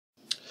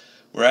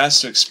We're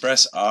asked to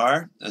express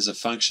r as a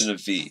function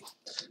of v.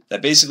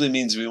 That basically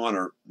means we want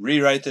to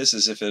rewrite this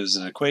as if it was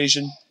an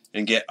equation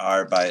and get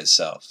r by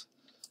itself.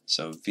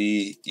 So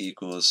v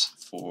equals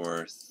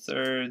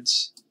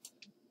 4/3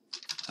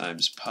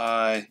 times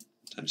pi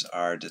times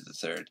r to the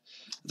third.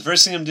 The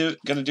first thing I'm going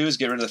to do is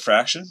get rid of the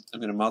fraction. I'm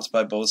going to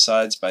multiply both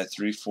sides by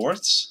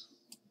 3/4.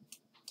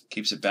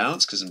 Keeps it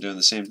balanced because I'm doing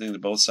the same thing to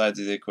both sides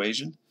of the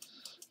equation.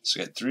 So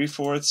we get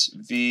 3/4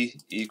 v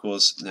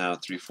equals now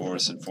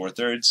 3/4 and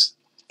 4/3.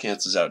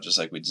 Cancels out just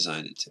like we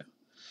designed it to.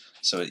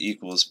 So it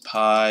equals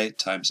pi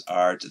times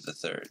r to the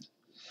third.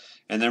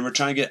 And then we're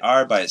trying to get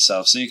r by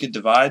itself. So you could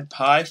divide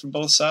pi from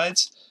both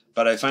sides,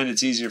 but I find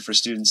it's easier for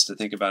students to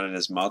think about it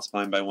as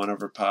multiplying by 1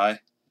 over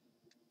pi,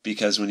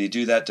 because when you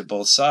do that to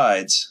both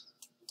sides,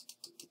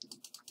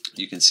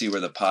 you can see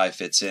where the pi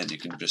fits in. You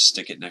can just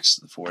stick it next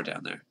to the 4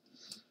 down there.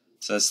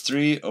 So that's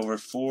 3 over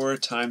 4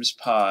 times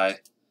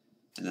pi,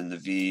 and then the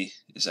v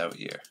is out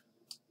here.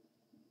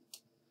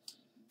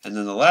 And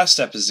then the last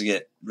step is to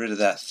get rid of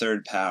that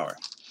third power.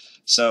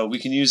 So we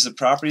can use the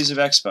properties of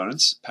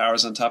exponents.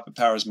 Powers on top of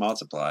powers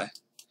multiply.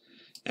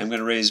 And I'm going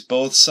to raise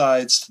both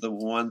sides to the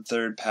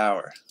 1/3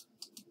 power.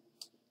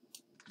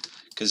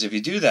 Because if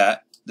you do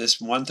that, this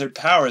 1/3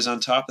 power is on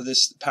top of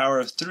this power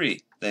of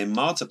 3. They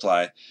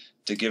multiply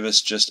to give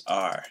us just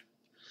r.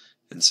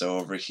 And so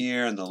over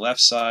here on the left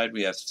side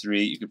we have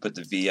 3. You could put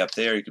the v up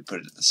there, you could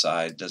put it at the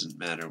side, doesn't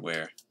matter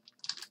where.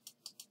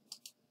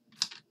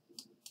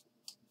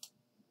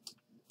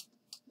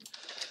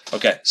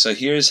 Okay, so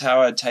here's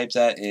how I'd type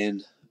that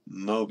in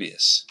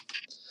Mobius.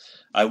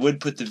 I would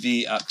put the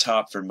v up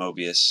top for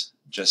Mobius,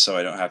 just so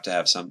I don't have to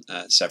have some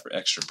separate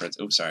extra print.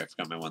 Oops, sorry, I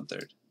forgot my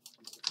 1/3.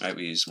 Right,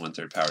 we use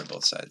 1/3 power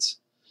both sides.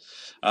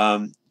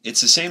 It's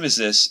the same as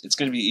this. It's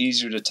going to be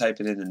easier to type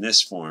it in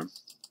this form.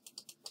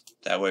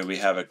 That way we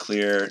have a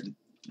clear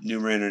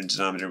numerator and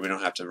denominator. We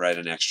don't have to write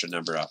an extra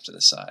number off to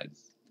the side.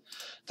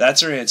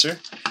 That's our answer.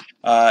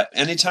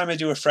 Anytime I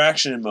do a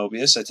fraction in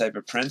Mobius, I type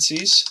a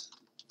parentheses,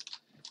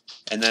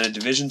 and then a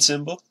division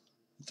symbol,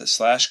 the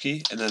slash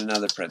key, and then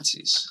another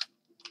parentheses.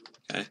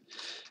 Okay.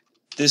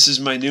 This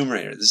is my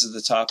numerator. This is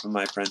the top of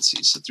my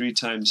parentheses. So 3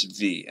 times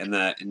v, and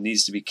that it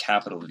needs to be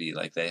capital V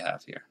like they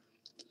have here.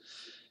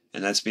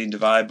 And that's being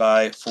divided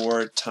by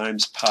 4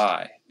 times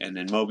pi. And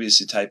in Mobius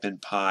you type in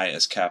pi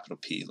as capital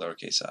P,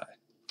 lowercase I.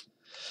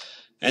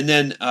 And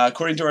then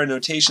according to our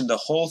notation, the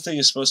whole thing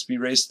is supposed to be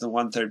raised to the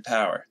 1/3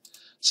 power.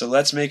 So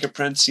let's make a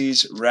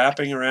parentheses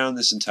wrapping around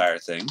this entire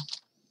thing.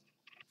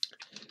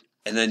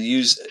 And then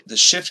use the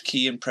shift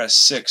key and press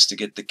 6 to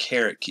get the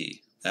caret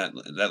key.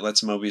 That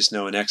lets Mobius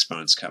know an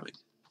exponent's coming.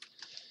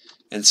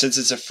 And since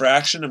it's a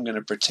fraction, I'm going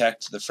to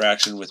protect the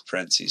fraction with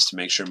parentheses to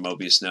make sure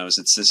Mobius knows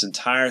it's this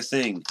entire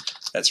thing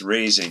that's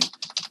raising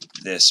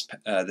this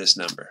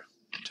number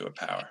to a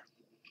power.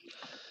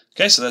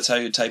 Okay, so that's how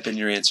you type in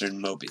your answer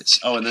in Mobius.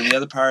 Oh, and then the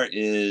other part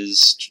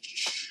is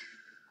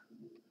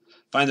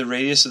find the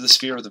radius of the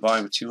sphere with a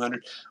volume of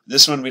 200.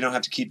 This one we don't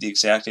have to keep the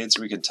exact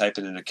answer. We can type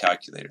it in a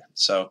calculator.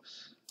 So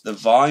the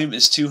volume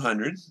is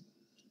 200.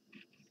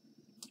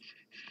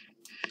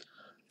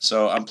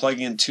 So I'm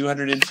plugging in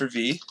 200 in for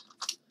v.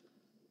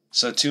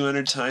 So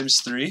 200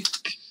 times 3.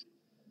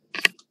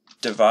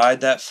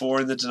 Divide that 4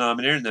 in the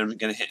denominator, and then I'm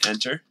going to hit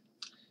enter.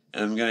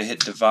 And I'm going to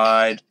hit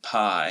divide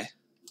pi,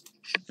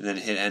 and then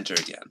hit enter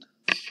again.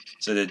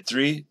 So I did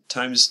 3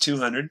 times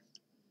 200,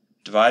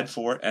 divide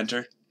 4,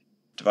 enter,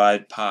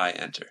 divide pi,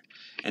 enter.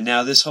 And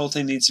now this whole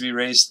thing needs to be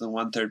raised to the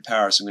 1/3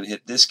 power. So I'm going to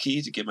hit this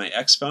key to get my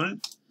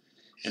exponent.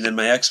 And then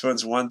my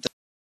exponent's 1/3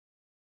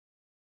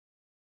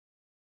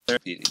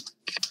 repeating.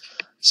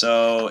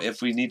 So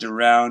if we need to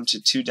round to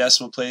 2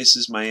 decimal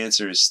places, my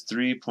answer is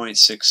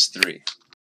 3.63.